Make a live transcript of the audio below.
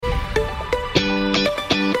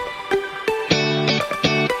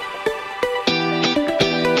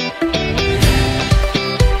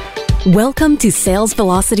Welcome to Sales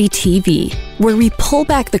Velocity TV, where we pull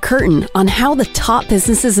back the curtain on how the top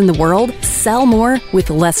businesses in the world sell more with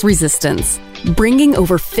less resistance. Bringing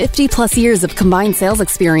over 50 plus years of combined sales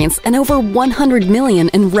experience and over 100 million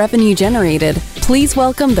in revenue generated, please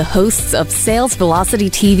welcome the hosts of Sales Velocity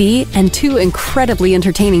TV and two incredibly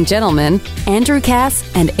entertaining gentlemen, Andrew Cass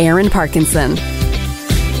and Aaron Parkinson.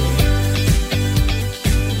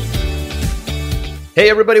 Hey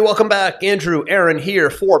everybody, welcome back. Andrew, Aaron here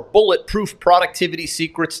for Bulletproof Productivity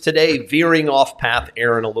Secrets today, veering off path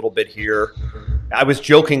Aaron a little bit here. I was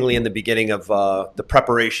jokingly in the beginning of the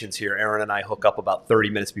preparations here. Aaron and I hook up about 30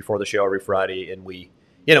 minutes before the show every Friday, and we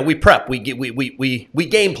prep, we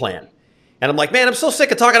game plan. And I'm like, man, I'm so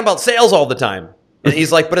sick of talking about sales all the time. And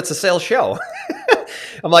he's like, but it's a sales show.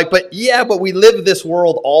 I'm like, but we live this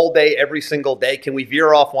world all day, every single day. Can we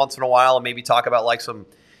veer off once in a while and maybe talk about like some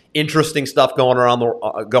interesting stuff going on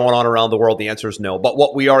around the world? The answer is no. But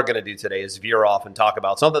what we are going to do today is veer off and talk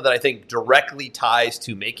about something that I think directly ties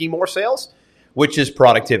to making more sales, which is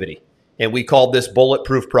productivity. And we called this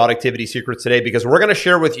Bulletproof Productivity Secrets today because we're going to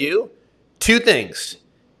share with you two things: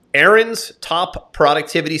 Aaron's top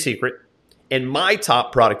productivity secret and my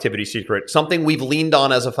top productivity secret, something we've leaned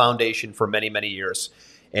on as a foundation for many, many years.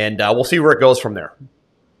 And we'll see where it goes from there.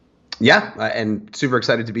 Yeah, and super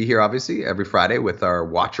excited to be here, obviously, every Friday with our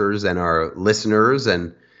watchers and our listeners.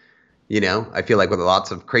 And, I feel like with lots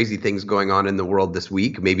of crazy things going on in the world this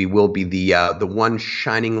week, maybe we'll be the one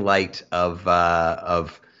shining light of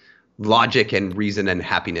logic and reason and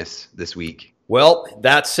happiness this week. Well,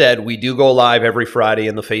 that said, we do go live every Friday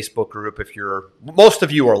in the Facebook group. Most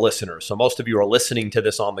of you are listeners, so most of you are listening to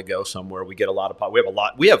this on the go somewhere. We get a lot of,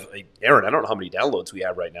 Aaron, I don't know how many downloads we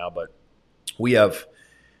have right now, but we have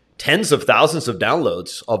tens of thousands of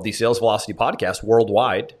downloads of the Sales Velocity podcast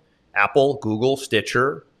worldwide: Apple, Google,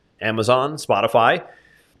 Stitcher, Amazon, Spotify.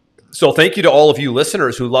 So thank you to all of you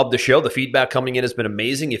listeners who love the show. The feedback coming in has been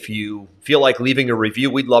amazing. If you feel like leaving a review,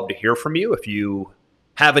 we'd love to hear from you. If you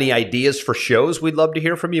have any ideas for shows, we'd love to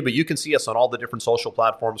hear from you. But you can see us on all the different social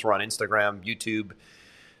platforms. We're on Instagram, YouTube,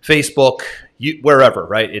 Facebook, wherever,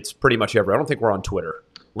 right? It's pretty much everywhere. I don't think we're on Twitter.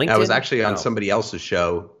 LinkedIn? I was actually on somebody else's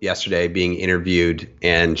show yesterday being interviewed,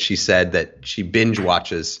 and she said that she binge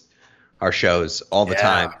watches our shows all the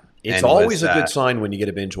time. It's always a good sign when you get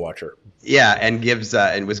a binge watcher. Yeah, and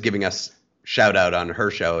was giving us shout out on her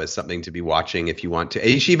show as something to be watching if you want to.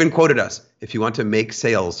 And she even quoted us: if you want to make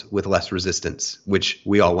sales with less resistance, which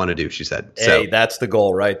we all want to do, she said. Hey, that's the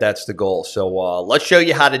goal, right? That's the goal. So let's show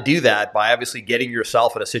you how to do that by obviously getting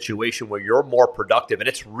yourself in a situation where you're more productive. And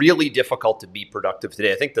it's really difficult to be productive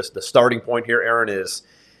today. I think the starting point here, Aaron, is,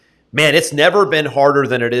 man, it's never been harder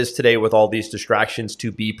than it is today with all these distractions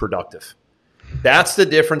to be productive. That's the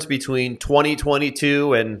difference between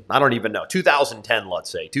 2022 and, I don't even know, 2010, let's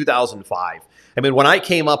say, 2005. I mean, when I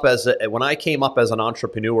came up as an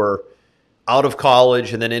entrepreneur out of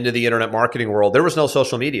college and then into the internet marketing world, there was no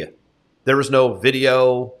social media. There was no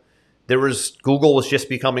video. Google was just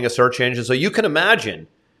becoming a search engine. So you can imagine,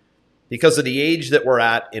 because of the age that we're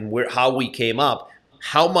at and how we came up,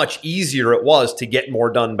 how much easier it was to get more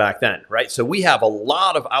done back then, right? So we have a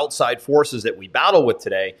lot of outside forces that we battle with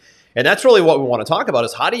today. And that's really what we want to talk about,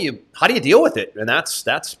 is how do you deal with it? And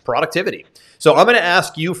that's productivity. So I'm going to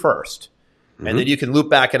ask you first, and then you can loop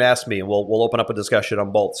back and ask me, and we'll open up a discussion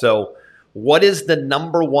on both. So what is the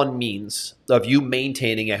number one means of you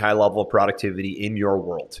maintaining a high level of productivity in your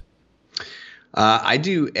world? I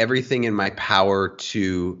do everything in my power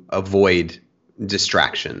to avoid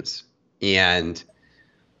distractions. And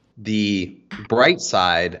the bright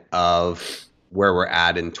side of where we're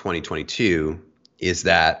at in 2022 is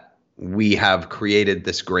that we have created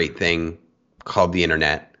this great thing called the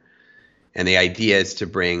internet. And the idea is to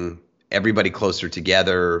bring everybody closer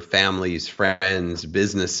together: families, friends,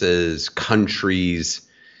 businesses, countries,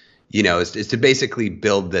 is to basically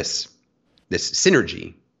build this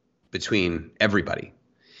synergy between everybody.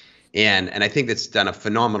 And I think that's done a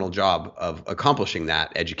phenomenal job of accomplishing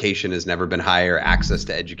that. Education has never been higher, access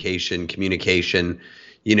to education, communication,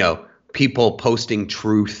 people posting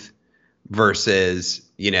truth versus,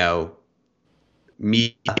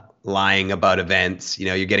 me lying about events.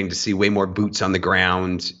 You're getting to see way more boots on the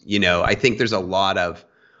ground. I think there's a lot of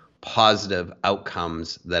positive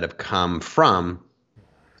outcomes that have come from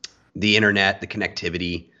the internet, the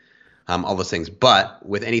connectivity, all those things. But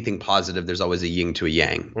with anything positive, there's always a yin to a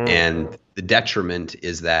yang. And the detriment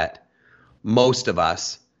is that most of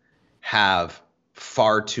us have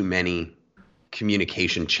far too many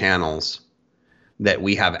communication channels that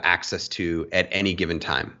we have access to at any given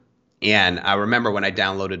time. And I remember when I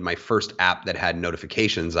downloaded my first app that had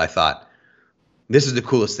notifications, I thought, this is the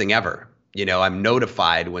coolest thing ever. I'm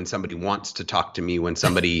notified when somebody wants to talk to me, when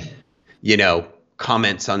somebody,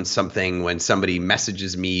 comments on something, when somebody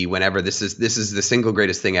messages me, whenever. This is the single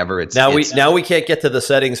greatest thing ever. Now we can't get to the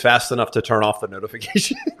settings fast enough to turn off the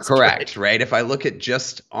notifications. Correct, right? If I look at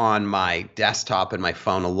just on my desktop and my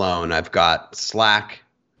phone alone, I've got Slack,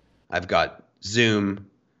 I've got Zoom,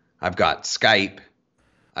 I've got Skype,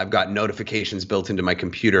 I've got notifications built into my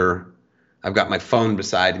computer, I've got my phone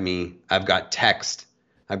beside me, I've got text,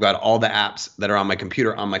 I've got all the apps that are on my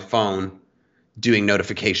computer, on my phone, doing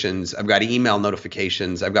notifications. I've got email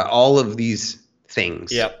notifications. I've got all of these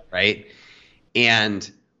things, Yep. right? And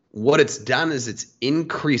what it's done is it's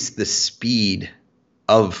increased the speed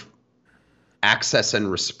of access and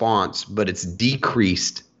response, but it's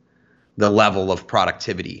decreased the level of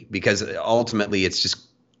productivity, because ultimately it's just,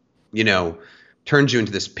 turns you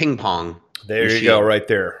into this ping pong There machine you go, right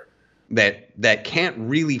there. that can't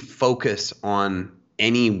really focus on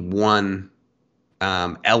any one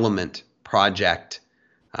element, project,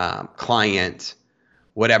 client,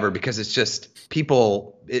 whatever, because it's just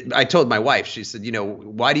people. I told my wife, she said,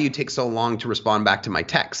 why do you take so long to respond back to my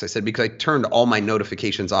texts? I said, because I turned all my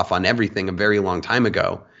notifications off on everything a very long time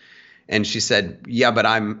ago. And she said, yeah, but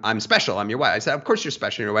I'm special. I'm your wife. I said, of course you're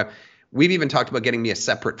special. You're your wife. We've even talked about getting me a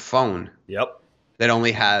separate phone. Yep.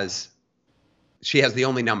 That she has the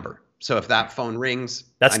only number. So if that phone rings,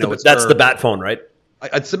 That's I know that's her. the bat phone, right?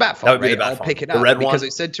 It's the bat phone, That would be right? the bat I'll phone. pick it The up red because one? I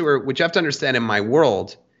said to her, what you have to understand in my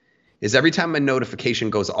world is every time a notification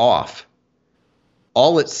goes off,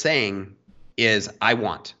 all it's saying is, I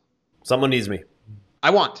want. Someone needs me. I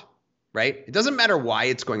want, right? It doesn't matter why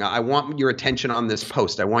it's going on. I want your attention on this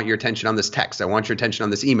post. I want your attention on this text. I want your attention on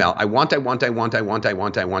this email. I want,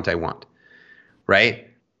 right?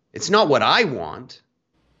 It's not what I want.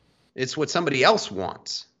 It's what somebody else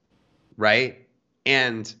wants, right?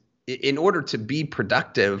 And in order to be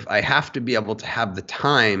productive, I have to be able to have the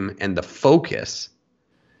time and the focus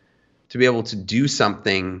to be able to do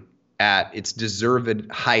something at its deserved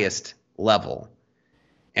highest level.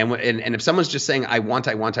 And if someone's just saying, I want,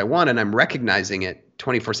 and I'm recognizing it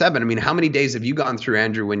 24/7, I mean, how many days have you gone through,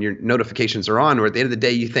 Andrew, when your notifications are on, or at the end of the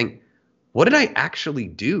day, you think, what did I actually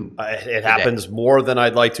do? It happens more than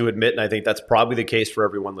I'd like to admit, and I think that's probably the case for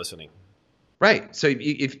everyone listening. Right. So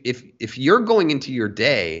if you're going into your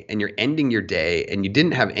day and you're ending your day and you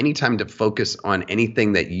didn't have any time to focus on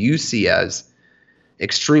anything that you see as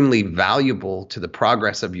extremely valuable to the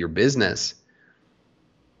progress of your business,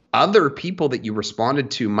 other people that you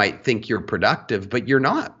responded to might think you're productive, but you're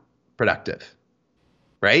not productive,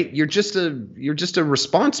 right? You're just a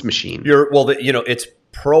response machine. It's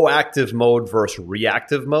proactive mode versus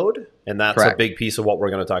reactive mode, and that's Correct. a big piece of what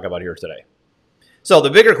we're going to talk about here today. So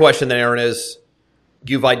the bigger question then, Aaron, is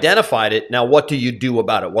you've identified it. Now, what do you do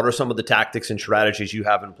about it? What are some of the tactics and strategies you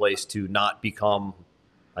have in place to not become,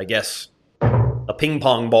 I guess, a ping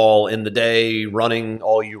pong ball in the day running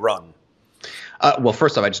all you run? Well,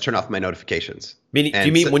 first off, I just turn off my notifications. Do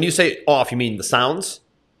you mean when you say off, you mean the sounds?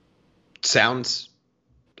 Sounds.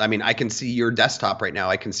 I mean, I can see your desktop right now.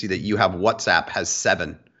 I can see that you have WhatsApp has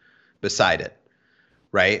 7 beside it,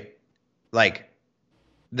 right? Like,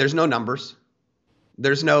 there's no numbers.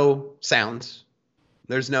 There's no sounds.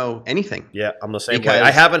 There's no anything. Yeah, I'm the same way. I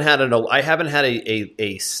haven't had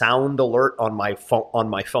a sound alert on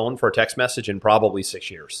my phone for a text message in probably 6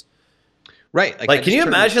 years. Right. Like can you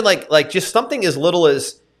imagine like just something as little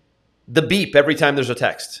as the beep every time there's a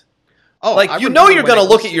text? Oh, like you're going to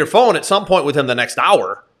look at your phone at some point within the next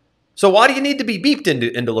hour. So why do you need to be beeped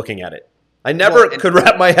into looking at it? I never could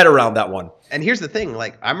wrap my head around that one. And here's the thing.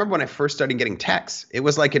 Like, I remember when I first started getting texts, it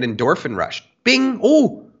was like an endorphin rush. Bing.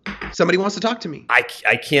 Oh, somebody wants to talk to me. I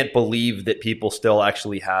can't believe that people still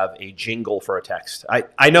actually have a jingle for a text.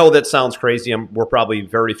 I know that sounds crazy. We're probably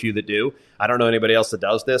very few that do. I don't know anybody else that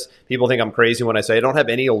does this. People think I'm crazy when I say I don't have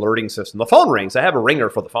any alerting system. The phone rings. I have a ringer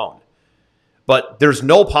for the phone. But there's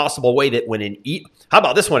no possible way that when how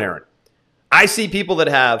about this one, Aaron? I see people that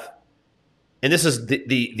have, and this is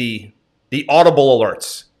the audible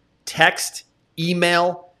alerts, text,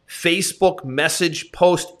 email, Facebook message,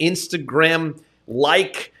 post, Instagram,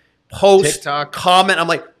 like, post, TikTok, comment. I'm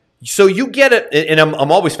like, so you get it, and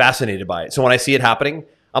I'm always fascinated by it. So when I see it happening,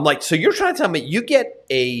 I'm like, so you're trying to tell me you get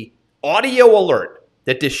a audio alert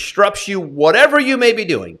that disrupts you, whatever you may be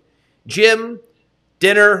doing, gym,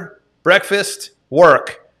 dinner, breakfast,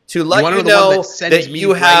 work, to let you know that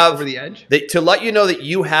you have over the edge? To let you know that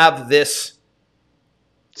you have this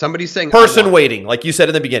somebody's saying person waiting, like you said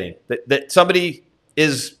in the beginning, that somebody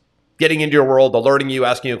is getting into your world, alerting you,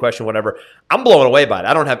 asking you a question, whatever. I'm blown away by it.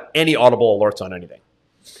 I don't have any audible alerts on anything.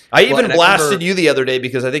 I even blasted you the other day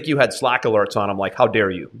because I think you had Slack alerts on. I'm like, how dare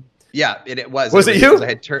you? Yeah, it was. Was it you? I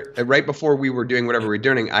had right before we were doing whatever we were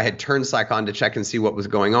doing, I had turned Slack on to check and see what was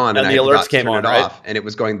going on, and the alerts came on, right? Off, and it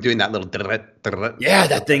was doing that little. Yeah,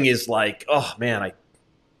 that thing is like, oh man,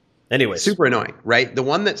 Anyways, super annoying, right? The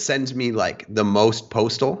one that sends me like the most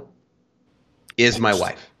postal is my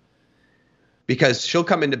wife, because she'll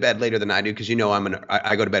come into bed later than I do, because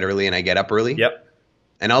I go to bed early and I get up early. Yep.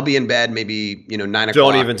 And I'll be in bed maybe 9 o'clock.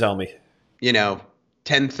 Don't even tell me.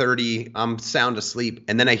 10:30, I'm sound asleep,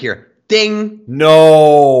 and then I hear ding.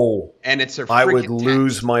 No. And it's a freaking I would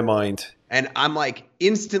lose my mind. And I'm like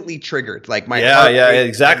instantly triggered. Like my heart rate,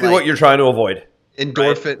 exactly what you're trying to avoid.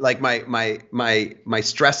 Endorphin, right? like my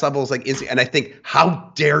stress levels like instant. And I think,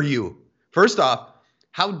 how dare you? First off,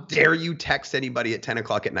 how dare you text anybody at 10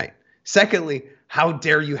 o'clock at night? Secondly, how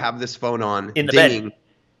dare you have this phone on in the dinging, bed,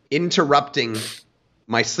 interrupting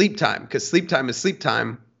my sleep time? Because sleep time is sleep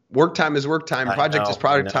time. Work time is work time. Project is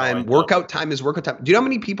project time. Workout time is workout time. Do you know how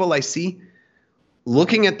many people I see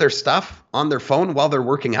looking at their stuff on their phone while they're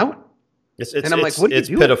working out? And I'm like, what are you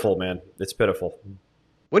doing? It's pitiful, man. It's pitiful.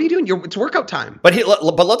 What are you doing? It's workout time. But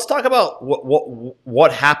let's talk about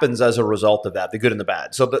what happens as a result of that, the good and the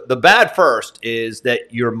bad. So the bad first is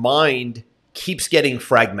that your mind keeps getting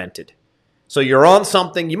fragmented. So you're on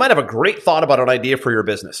something. You might have a great thought about an idea for your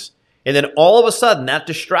business. And then all of a sudden, that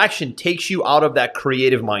distraction takes you out of that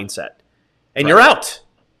creative mindset. And you're out.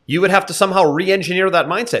 You would have to somehow re-engineer that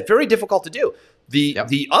mindset. Very difficult to do.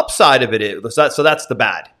 The upside of it is, so that's the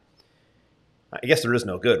bad. I guess there is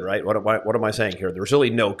no good, right? What am I saying here? There's really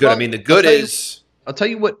no good. Well, I mean, the good is... I'll tell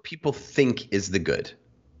you what people think is the good.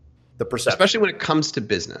 The perception. Especially when it comes to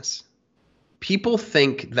business. People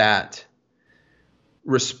think that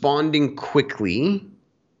responding quickly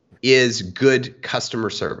is good customer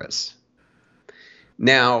service.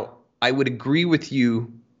 Now, I would agree with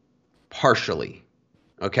you partially,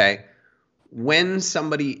 okay? When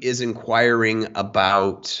somebody is inquiring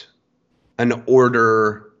about an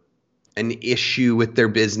order, an issue with their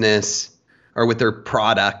business or with their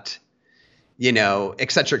product,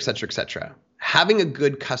 et cetera, et cetera, et cetera, having a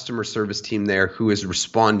good customer service team there who is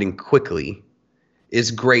responding quickly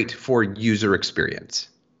is great for user experience.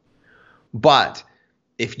 But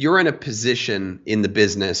if you're in a position in the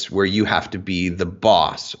business where you have to be the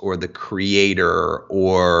boss or the creator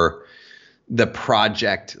or the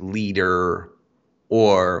project leader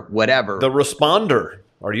or whatever. The responder.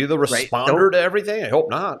 Are you the responder to everything? I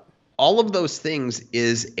hope not. All of those things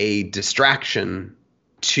is a distraction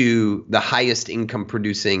to the highest income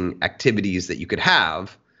producing activities that you could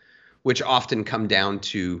have, which often come down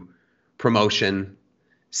to promotion,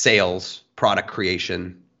 sales, product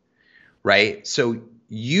creation, right? So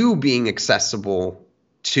you being accessible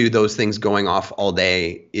to those things going off all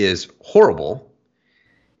day is horrible.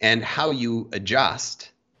 And how you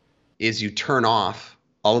adjust is you turn off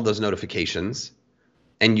all of those notifications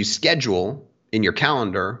and you schedule in your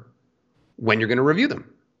calendar when you're going to review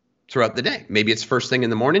them throughout the day. Maybe it's first thing in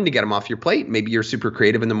the morning to get them off your plate. Maybe you're super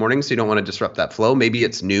creative in the morning, so you don't want to disrupt that flow. Maybe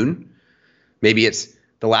it's noon. Maybe it's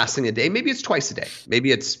the last thing of the day. Maybe it's twice a day.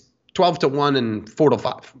 Maybe it's 12 to 1 and 4 to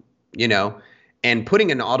 5, and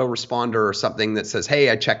putting an autoresponder or something that says, hey,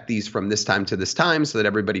 I checked these from this time to this time, so that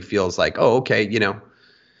everybody feels like, oh, okay,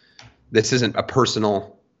 this isn't a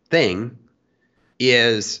personal thing,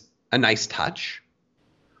 is a nice touch,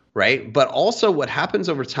 right? But also what happens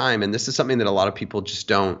over time, and this is something that a lot of people just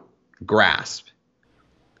don't grasp,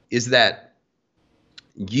 is that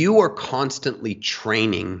you are constantly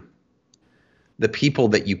training the people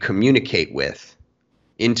that you communicate with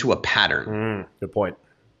into a pattern. Good point.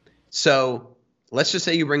 So let's just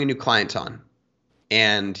say you bring a new client on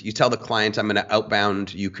and you tell the client, I'm going to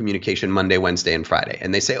outbound you communication Monday, Wednesday, and Friday.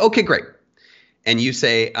 And they say, okay, great. And you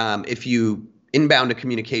say, if you inbound a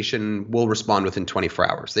communication, we'll respond within 24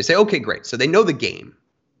 hours. They say, okay, great. So they know the game.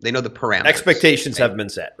 They know the parameters. Expectations have been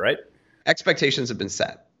set, right? Expectations have been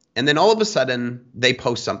set. And then all of a sudden they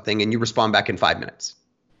post something and you respond back in 5 minutes.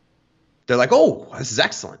 They're like, oh, this is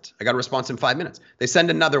excellent. I got a response in 5 minutes. They send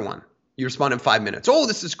another one. You respond in 5 minutes. Oh,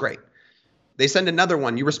 this is great. They send another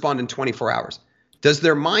one. You respond in 24 hours. Does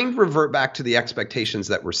their mind revert back to the expectations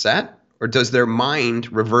that were set? Or does their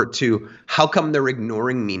mind revert to, how come they're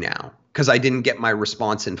ignoring me now? Because I didn't get my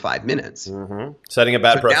response in 5 minutes. Mm-hmm. Setting a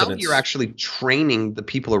bad precedent. Now you're actually training the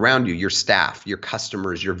people around you, your staff, your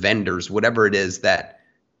customers, your vendors, whatever it is, that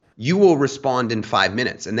you will respond in 5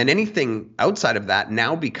 minutes. And then anything outside of that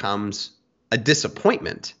now becomes a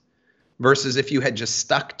disappointment versus if you had just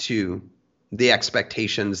stuck to the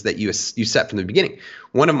expectations that you set from the beginning.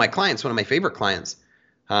 One of my clients, one of my favorite clients,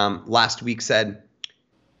 last week said,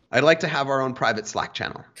 I'd like to have our own private Slack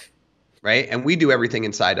channel, right? And we do everything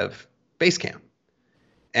inside of Basecamp.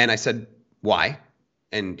 And I said, why?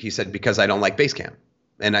 And he said, because I don't like Basecamp.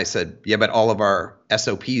 And I said, yeah, but all of our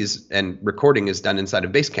SOPs and recording is done inside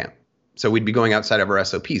of Basecamp. So we'd be going outside of our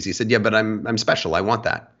SOPs. He said, yeah, but I'm special. I want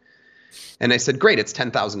that. And I said, great, it's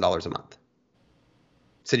 $10,000 a month.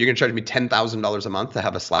 He said, you're going to charge me $10,000 a month to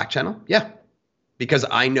have a Slack channel? Yeah, because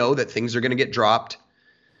I know that things are going to get dropped.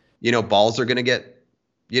 Balls are going to get,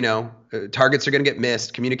 targets are going to get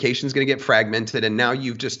missed. Communication is going to get fragmented. And now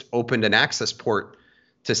you've just opened an access port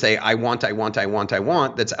to say, I want,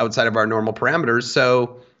 that's outside of our normal parameters.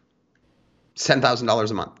 So it's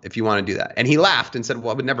 $10,000 a month if you want to do that. And he laughed and said,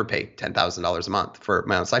 well, I would never pay $10,000 a month for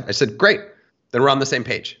my own Slack. I said, great, then we're on the same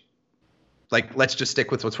page. Like, let's just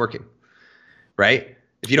stick with what's working, right?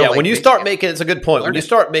 If you don't, when you start making, it's a good point. When you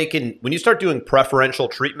start doing preferential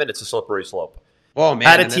treatment, it's a slippery slope. Oh man!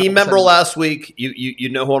 Had a team member last week. You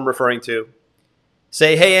know who I'm referring to.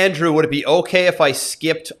 Say, hey Andrew, would it be okay if I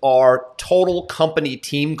skipped our total company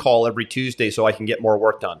team call every Tuesday so I can get more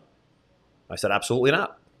work done? I said, absolutely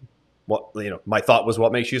not. My thought was,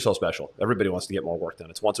 what makes you so special? Everybody wants to get more work done.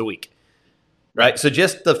 It's once a week. Right. So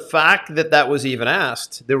just the fact that was even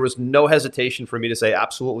asked, there was no hesitation for me to say,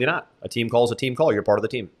 absolutely not. A team call is a team call. You're part of the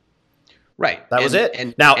team. Right. That was it.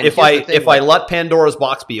 If I let Pandora's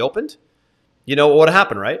box be opened, you know what would have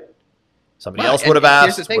happened, right? Somebody else would have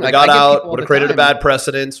asked, would have got out, would have created a bad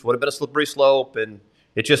precedence, would have been a slippery slope, and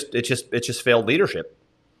it just failed leadership.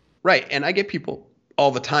 Right. And I get people all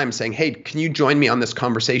the time saying, hey, can you join me on this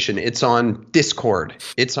conversation? It's on Discord.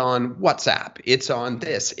 It's on WhatsApp. It's on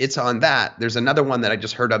this. It's on that. There's another one that I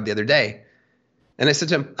just heard of the other day. And I said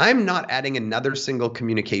to him, I'm not adding another single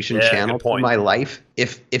communication channel to my life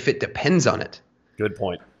if it depends on it. Good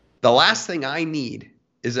point. The last thing I need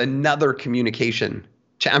is another communication.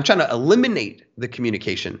 I'm trying to eliminate the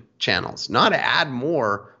communication channels, not to add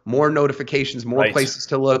more notifications, more places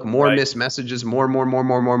to look, more missed messages, more.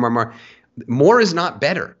 More is not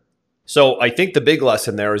better. So I think the big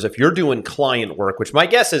lesson there is if you're doing client work, which my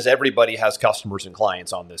guess is everybody has customers and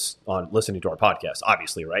clients on listening to our podcast,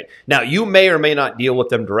 obviously, right? Now, you may or may not deal with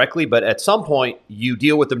them directly, but at some point you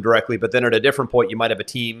deal with them directly, but then at a different point you might have a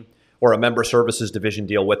team or a member services division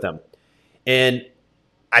deal with them. And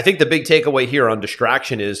I think the big takeaway here on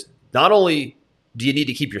distraction is not only do you need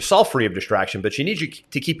to keep yourself free of distraction, but you need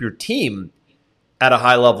to keep your team at a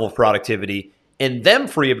high level of productivity and them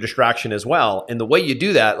free of distraction as well. And the way you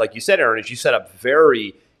do that, like you said, Aaron, is you set up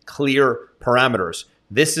very clear parameters.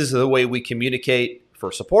 This is the way we communicate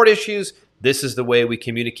for support issues. This is the way we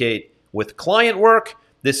communicate with client work.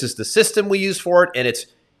 This is the system we use for it. And it's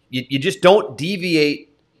you just don't deviate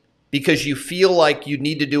because you feel like you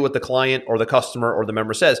need to do what the client or the customer or the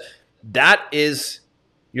member says. That is,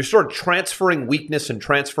 you're sort of transferring weakness and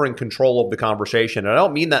transferring control of the conversation. And I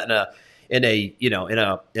don't mean that in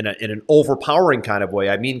an overpowering kind of way.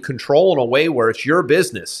 I mean control in a way where it's your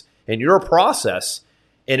business and your process.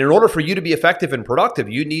 And in order for you to be effective and productive,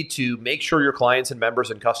 you need to make sure your clients and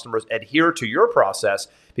members and customers adhere to your process,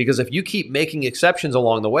 because if you keep making exceptions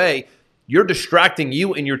along the way, you're distracting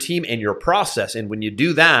you and your team and your process. And when you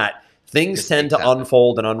do that, things tend to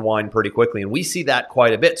unfold and unwind pretty quickly. And we see that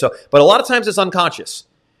quite a bit. But a lot of times it's unconscious,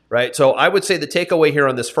 right? So I would say the takeaway here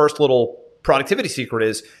on this first little productivity secret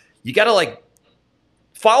is you got to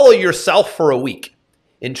follow yourself for a week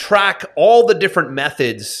and track all the different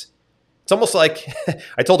methods. It's almost like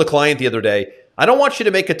I told a client the other day, I don't want you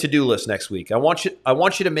to make a to-do list next week. I want you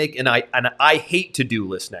to make an I hate to-do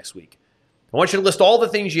list next week. I want you to list all the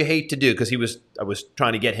things you hate to do, because I was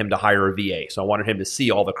trying to get him to hire a VA. So I wanted him to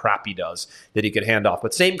see all the crap he does that he could hand off.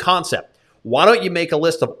 But same concept. Why don't you make a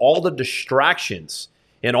list of all the distractions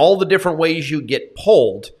and all the different ways you get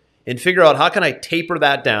pulled and figure out how can I taper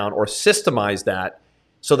that down or systemize that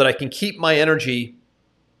so that I can keep my energy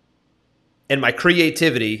and my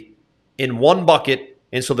creativity in one bucket,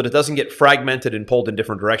 and so that it doesn't get fragmented and pulled in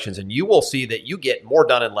different directions. And you will see that you get more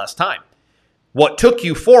done in less time. What took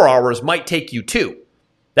you 4 hours might take you 2.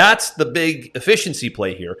 That's the big efficiency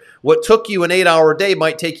play here. What took you an 8-hour day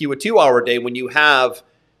might take you a 2-hour day when you have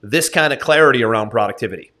this kind of clarity around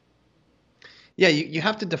productivity. Yeah, you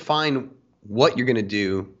have to define what you're going to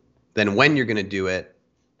do, then when you're going to do it,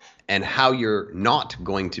 and how you're not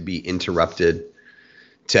going to be interrupted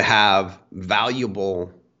to have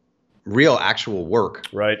valuable, real, actual work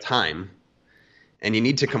time. And you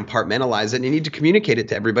need to compartmentalize it, and you need to communicate it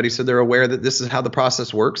to everybody so they're aware that this is how the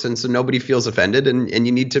process works, and so nobody feels offended, and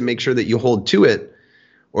you need to make sure that you hold to it,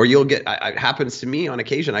 or you'll get, it happens to me on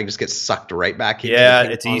occasion, I just get sucked right back into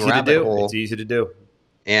it's easy to do. It's easy to do.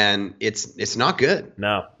 And it's not good.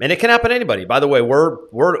 No. And it can happen to anybody. By the way,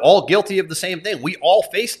 we're all guilty of the same thing. We all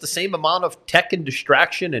face the same amount of tech and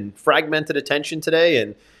distraction and fragmented attention today.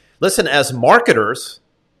 And listen, as marketers,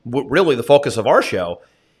 really the focus of our show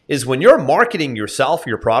is when you're marketing yourself,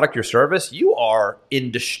 your product, your service, you are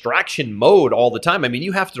in distraction mode all the time. I mean,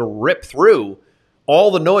 you have to rip through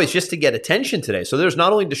all the noise just to get attention today. So there's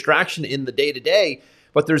not only distraction in the day-to-day,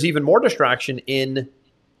 but there's even more distraction in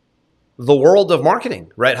the world of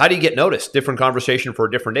marketing, right? How do you get noticed? Different conversation for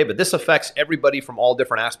a different day, but this affects everybody from all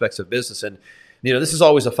different aspects of business. And, this is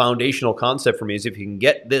always a foundational concept for me is if you can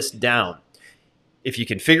get this down, if you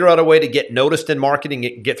can figure out a way to get noticed in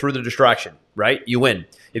marketing, get through the distraction, right? You win.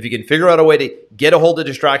 If you can figure out a way to get a hold of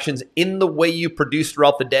distractions in the way you produce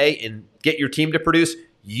throughout the day and get your team to produce,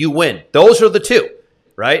 you win. Those are the two,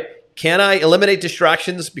 right? Can I eliminate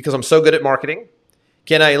distractions because I'm so good at marketing?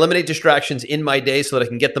 Can I eliminate distractions in my day so that I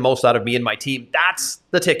can get the most out of me and my team? That's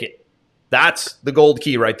the ticket. That's the gold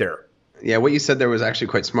key right there. Yeah, what you said there was actually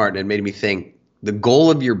quite smart, and it made me think the goal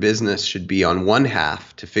of your business should be on one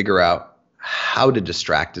half to figure out how to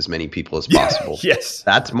distract as many people as possible. Yes.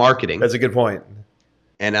 That's marketing. That's a good point.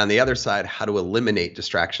 And on the other side, how to eliminate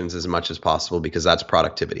distractions as much as possible because that's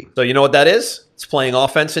productivity. So you know what that is? It's playing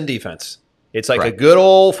offense and defense. It's like a good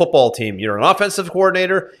old football team. You're an offensive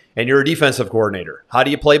coordinator and you're a defensive coordinator. How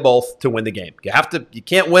do you play both to win the game? You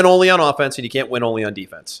can't win only on offense and you can't win only on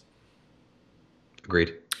defense.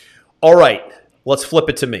 Agreed. All right, let's flip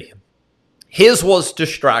it to me. His was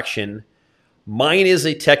distraction. Mine is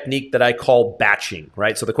a technique that I call batching,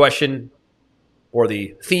 right? So the question or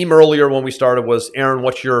the theme earlier when we started was, Aaron,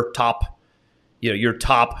 what's your top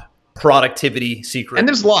productivity secret? And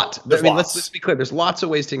there's lots. Lots. Let's be clear. There's lots of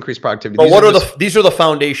ways to increase productivity. But these are the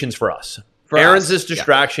foundations for us. Aaron's is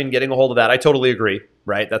distraction, yeah. Getting a hold of that. I totally agree,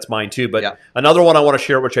 right? That's mine too. But another one I want to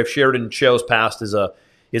share, which I've shared in shows past, is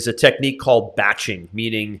a technique called batching,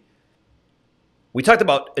 meaning we talked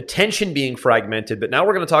about attention being fragmented, but now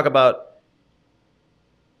we're going to talk about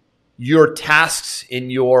your tasks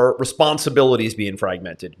and your responsibilities being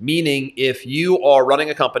fragmented. Meaning if you are running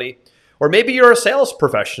a company, or maybe you're a sales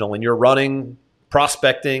professional and you're running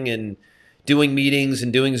prospecting and doing meetings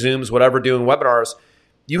and doing Zooms, whatever, doing webinars,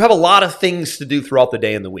 you have a lot of things to do throughout the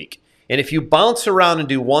day and the week. And if you bounce around and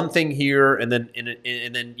do one thing here and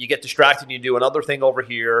then you get distracted and you do another thing over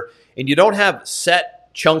here, and you don't have set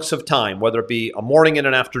chunks of time, whether it be a morning and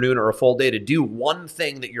an afternoon or a full day, to do one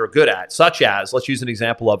thing that you're good at, such as, let's use an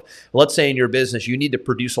example of, let's say in your business, you need to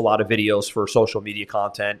produce a lot of videos for social media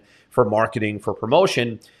content, for marketing, for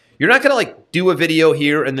promotion. You're not going to do a video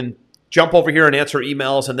here and then jump over here and answer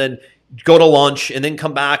emails and then go to lunch and then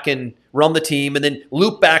come back and run the team and then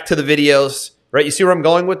loop back to the videos, right? You see where I'm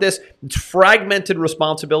going with this? It's fragmented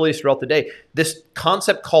responsibilities throughout the day. This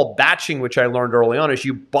concept called batching, which I learned early on, is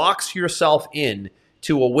you box yourself in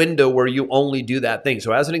to a window where you only do that thing.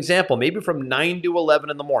 So as an example, maybe from 9 to 11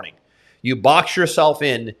 in the morning, you box yourself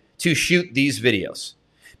in to shoot these videos.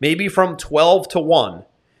 Maybe from 12 to 1,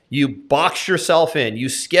 you box yourself in, you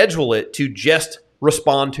schedule it to just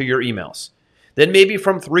respond to your emails. Then maybe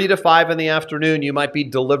from 3 to 5 in the afternoon, you might be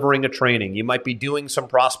delivering a training. You might be doing some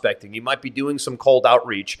prospecting. You might be doing some cold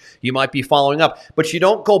outreach. You might be following up. But you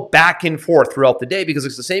don't go back and forth throughout the day because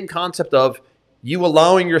it's the same concept of you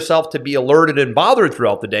allowing yourself to be alerted and bothered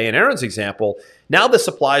throughout the day. In Aaron's example, now this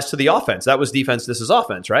applies to the offense. That was defense. This is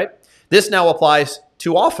offense, right? This now applies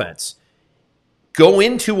to offense. Go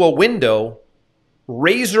into a window,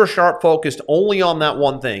 razor sharp focused only on that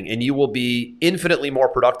one thing, and you will be infinitely more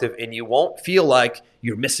productive, and you won't feel like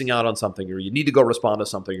you're missing out on something or you need to go respond to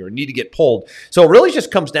something or need to get pulled. So it really just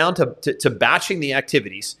comes down to batching the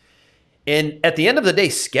activities and at the end of the day,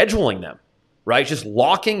 scheduling them. Right? Just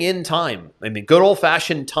locking in time. I mean, good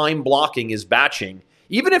old-fashioned time blocking is batching.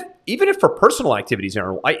 Even if for personal activities,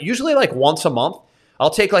 Aaron, I usually once a month,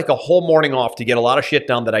 I'll take a whole morning off to get a lot of shit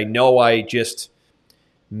done that I know I just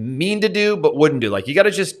mean to do but wouldn't do. You got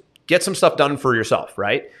to just get some stuff done for yourself,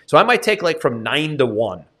 right? So I might take from 9 to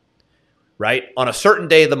 1, right? On a certain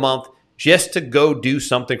day of the month just to go do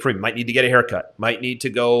something for me. Might need to get a haircut. Might need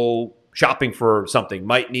to go shopping for something.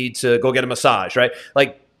 Might need to go get a massage, right?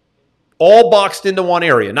 All boxed into one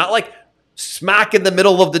area, not smack in the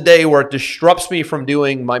middle of the day where it disrupts me from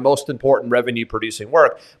doing my most important revenue producing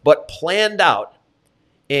work, but planned out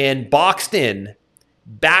and boxed in,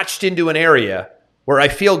 batched into an area where I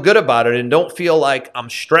feel good about it and don't feel like I'm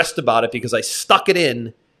stressed about it because I stuck it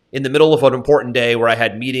in the middle of an important day where I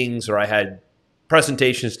had meetings or I had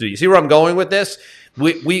presentations to do. You see where I'm going with this?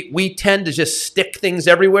 We tend to just stick things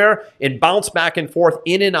everywhere and bounce back and forth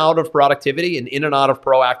in and out of productivity and in and out of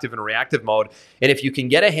proactive and reactive mode. And if you can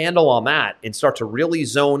get a handle on that and start to really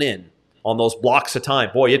zone in on those blocks of time,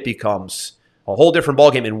 boy, it becomes a whole different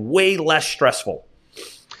ballgame and way less stressful.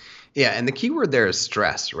 Yeah, and the key word there is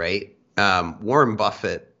stress, right? Warren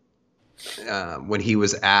Buffett, when he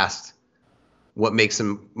was asked what makes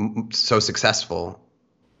him so successful,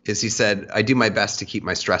 is he said, I do my best to keep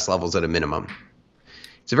my stress levels at a minimum.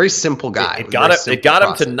 It's a very simple guy. It got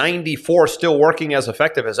him to 94, still working as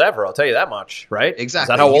effective as ever. I'll tell you that much, right? Exactly. Is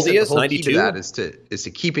that how old he is? 92. That is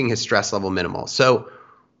to keeping his stress level minimal. So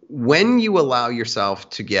when you allow yourself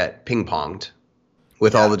to get ping-ponged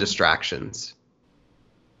with all the distractions,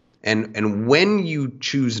 and when you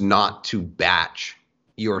choose not to batch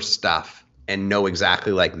your stuff and know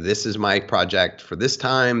exactly like, this is my project for this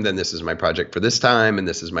time, then this is my project for this time, and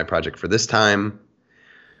this is my project for this time.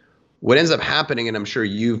 What ends up happening, and I'm sure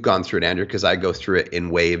you've gone through it, Andrew, because I go through it in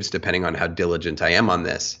waves depending on how diligent I am on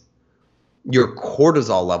this, your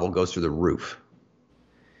cortisol level goes through the roof.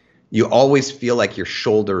 You always feel like your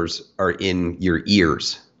shoulders are in your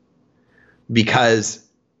ears because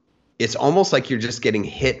it's almost like you're just getting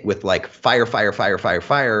hit with like fire,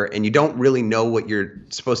 and you don't really know what you're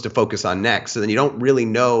supposed to focus on next. So then you don't really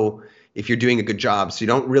know if you're doing a good job. So you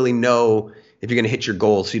don't really know if you're going to hit your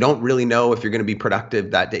goals. So you don't really know if you're going to be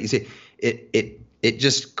productive that day. You see, it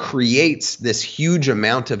just creates this huge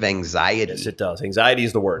amount of anxiety. Yes, it does. Anxiety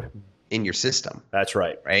is the word. In your system. That's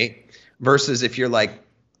right. Right? Versus if you're like,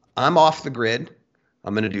 I'm off the grid.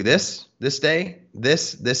 I'm going to do this day,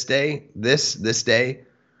 this day, this day.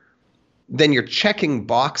 Then you're checking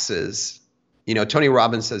boxes. You know, Tony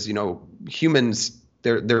Robbins says, you know, humans,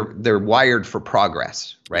 they're wired for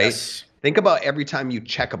progress, right? Yes. Think about every time you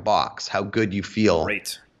check a box, how good you feel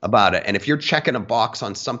about it. And if you're checking a box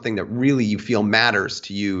on something that really you feel matters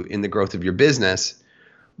to you in the growth of your business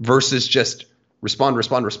versus just respond,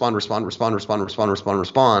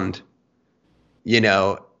 you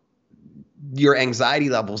know, your anxiety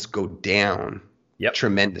levels go down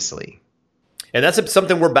tremendously. And that's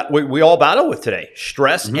something we all battle with today.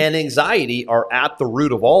 Stress and anxiety are at the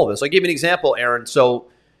root of all of this. I'll give you an example, Aaron. So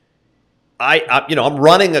I'm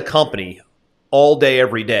running a company all day,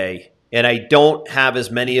 every day, and I don't have as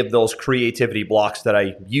many of those creativity blocks that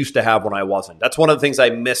I used to have when I wasn't. That's one of the things I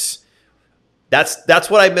miss. That's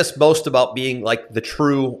what I miss most about being like the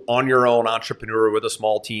true on your own entrepreneur with a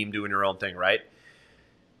small team doing your own thing, right?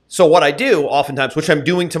 So what I do oftentimes, which I'm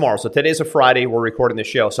doing tomorrow, so today's a Friday, we're recording the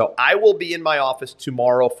show. So I will be in my office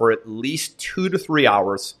tomorrow for at least 2 to 3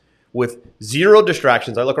 hours with zero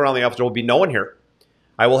distractions. I look around the office, there will be no one here.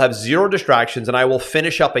 I will have zero distractions, and I will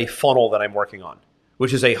finish up a funnel that I'm working on,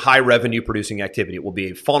 which is a high revenue producing activity. It will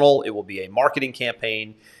be a funnel. It will be a marketing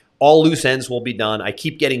campaign. All loose ends will be done. I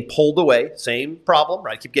keep getting pulled away. Same problem,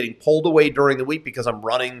 right? I keep getting pulled away during the week because I'm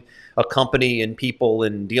running a company and people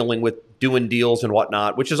and dealing with doing deals and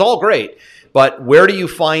whatnot, which is all great. But where do you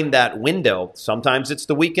find that window? Sometimes it's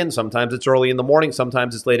the weekend. Sometimes it's early in the morning.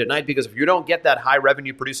 Sometimes it's late at night. Because if you don't get that high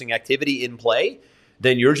revenue producing activity in play,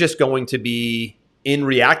 then you're just going to be in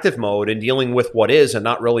reactive mode and dealing with what is and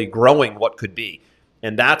not really growing what could be.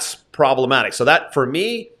 And that's problematic. So that, for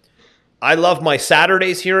me, I love my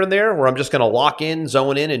Saturdays here and there where I'm just going to lock in,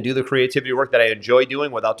 zone in, and do the creativity work that I enjoy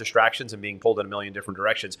doing without distractions and being pulled in a million different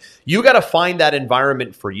directions. You got to find that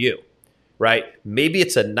environment for you, right? Maybe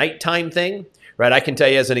it's a nighttime thing, right? I can tell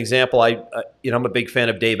you as an example, I'm a big fan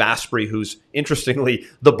of Dave Asprey, who's interestingly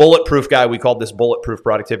the bulletproof guy. We called this Bulletproof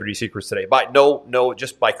Productivity Secrets today, but no,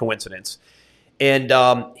 just by coincidence. And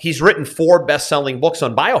he's written 4 best-selling books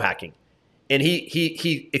on biohacking. And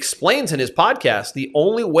he explains in his podcast, the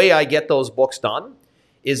only way I get those books done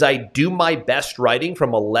is I do my best writing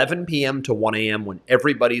from 11 p.m. to 1 a.m. when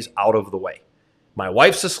everybody's out of the way. My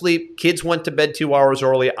wife's asleep. Kids went to bed 2 hours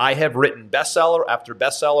early. I have written bestseller after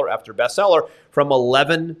bestseller after bestseller from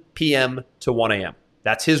 11 p.m. to 1 a.m.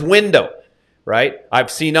 That's his window, right?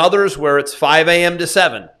 I've seen others where it's 5 a.m. to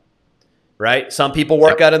 7. Right? Some people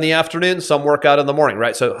work out in the afternoon, some work out in the morning,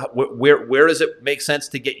 right? So where does it make sense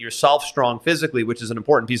to get yourself strong physically, which is an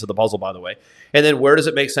important piece of the puzzle, by the way? And then where does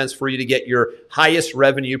it make sense for you to get your highest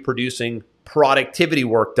revenue producing productivity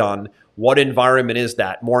work done? What environment is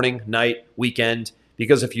that? Morning, night, weekend?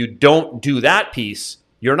 Because if you don't do that piece,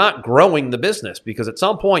 you're not growing the business, because at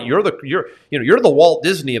some point you're the Walt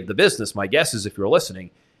Disney of the business. My guess is, if you're listening,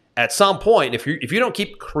 at some point, if you don't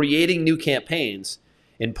keep creating new campaigns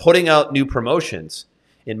and putting out new promotions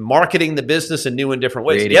and marketing the business in new and different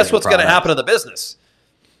ways, guess what's going to happen to the business?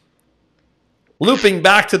 looping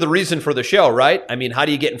back to the reason for the show, right? I mean, how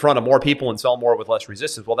do you get in front of more people and sell more with less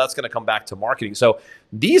resistance? Well, that's going to come back to marketing. So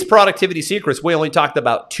these productivity secrets, we only talked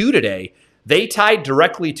about 2 today. They tie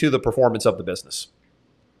directly to the performance of the business.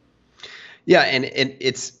 Yeah, and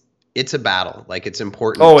it's a battle. Like, it's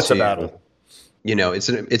important. Oh, it's a battle. You know,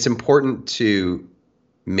 it's important to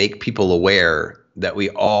make people aware that we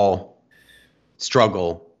all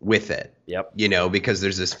struggle with it. Yep. You know, because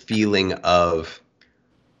there's this feeling of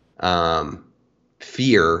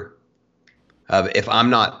fear of, if I'm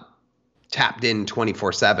not tapped in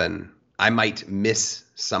 24/7, I might miss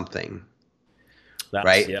something.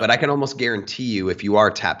 Right. Yeah. But I can almost guarantee you, if you are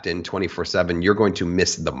tapped in 24/7, you're going to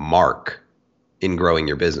miss the mark in growing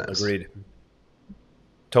your business. Agreed.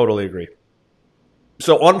 Totally agree.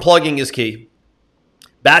 So unplugging is key.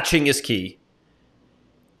 Batching is key.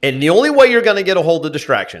 And the only way you're going to get a hold of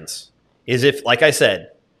distractions is if, like I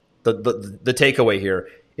said, the takeaway here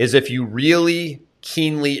is if you really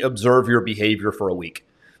keenly observe your behavior for a week.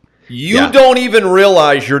 You don't even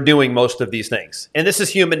realize you're doing most of these things. And this is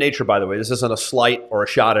human nature, by the way. This isn't a slight or a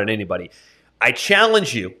shot at anybody. I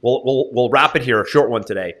challenge you. We'll wrap it here, a short one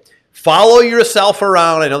today. Follow yourself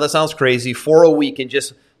around. I know that sounds crazy, for a week, and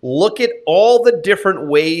just look at all the different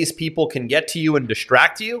ways people can get to you and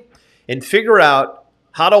distract you, and figure out,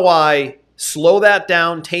 how do I slow that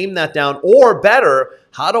down, tame that down, or better,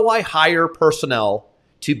 how do I hire personnel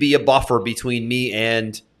to be a buffer between me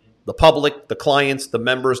and the public, the clients, the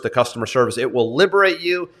members, the customer service? It will liberate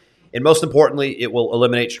you. And most importantly, it will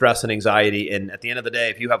eliminate stress and anxiety. And at the end of the day,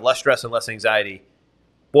 if you have less stress and less anxiety,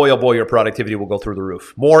 boy, oh boy, your productivity will go through the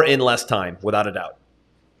roof. More in less time, without a doubt.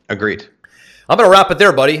 Agreed. I'm going to wrap it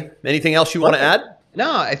there, buddy. Anything else you want to add?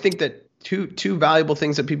 No, I think that two valuable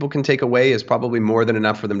things that people can take away is probably more than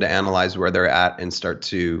enough for them to analyze where they're at and start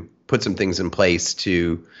to put some things in place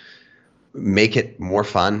to make it more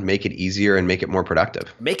fun, make it easier, and make it more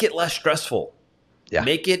productive. Make it less stressful. Yeah.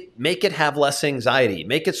 Make it have less anxiety.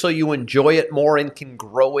 Make it so you enjoy it more and can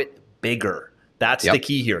grow it bigger. That's the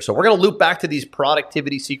key here. So we're going to loop back to these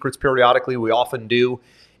productivity secrets periodically. We often do.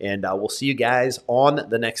 And we'll see you guys on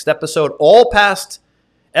the next episode. All past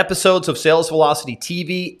episodes of Sales Velocity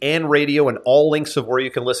TV and radio, and all links of where you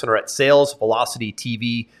can listen are at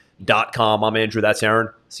salesvelocitytv.com. I'm Andrew. That's Aaron.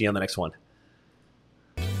 See you on the next one.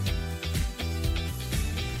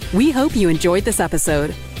 We hope you enjoyed this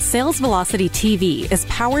episode. Sales Velocity TV is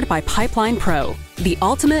powered by Pipeline Pro, the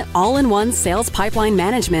ultimate all-in-one sales pipeline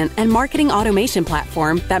management and marketing automation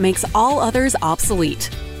platform that makes all others obsolete.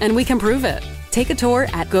 And we can prove it. Take a tour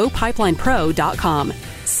at gopipelinepro.com.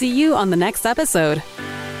 See you on the next episode.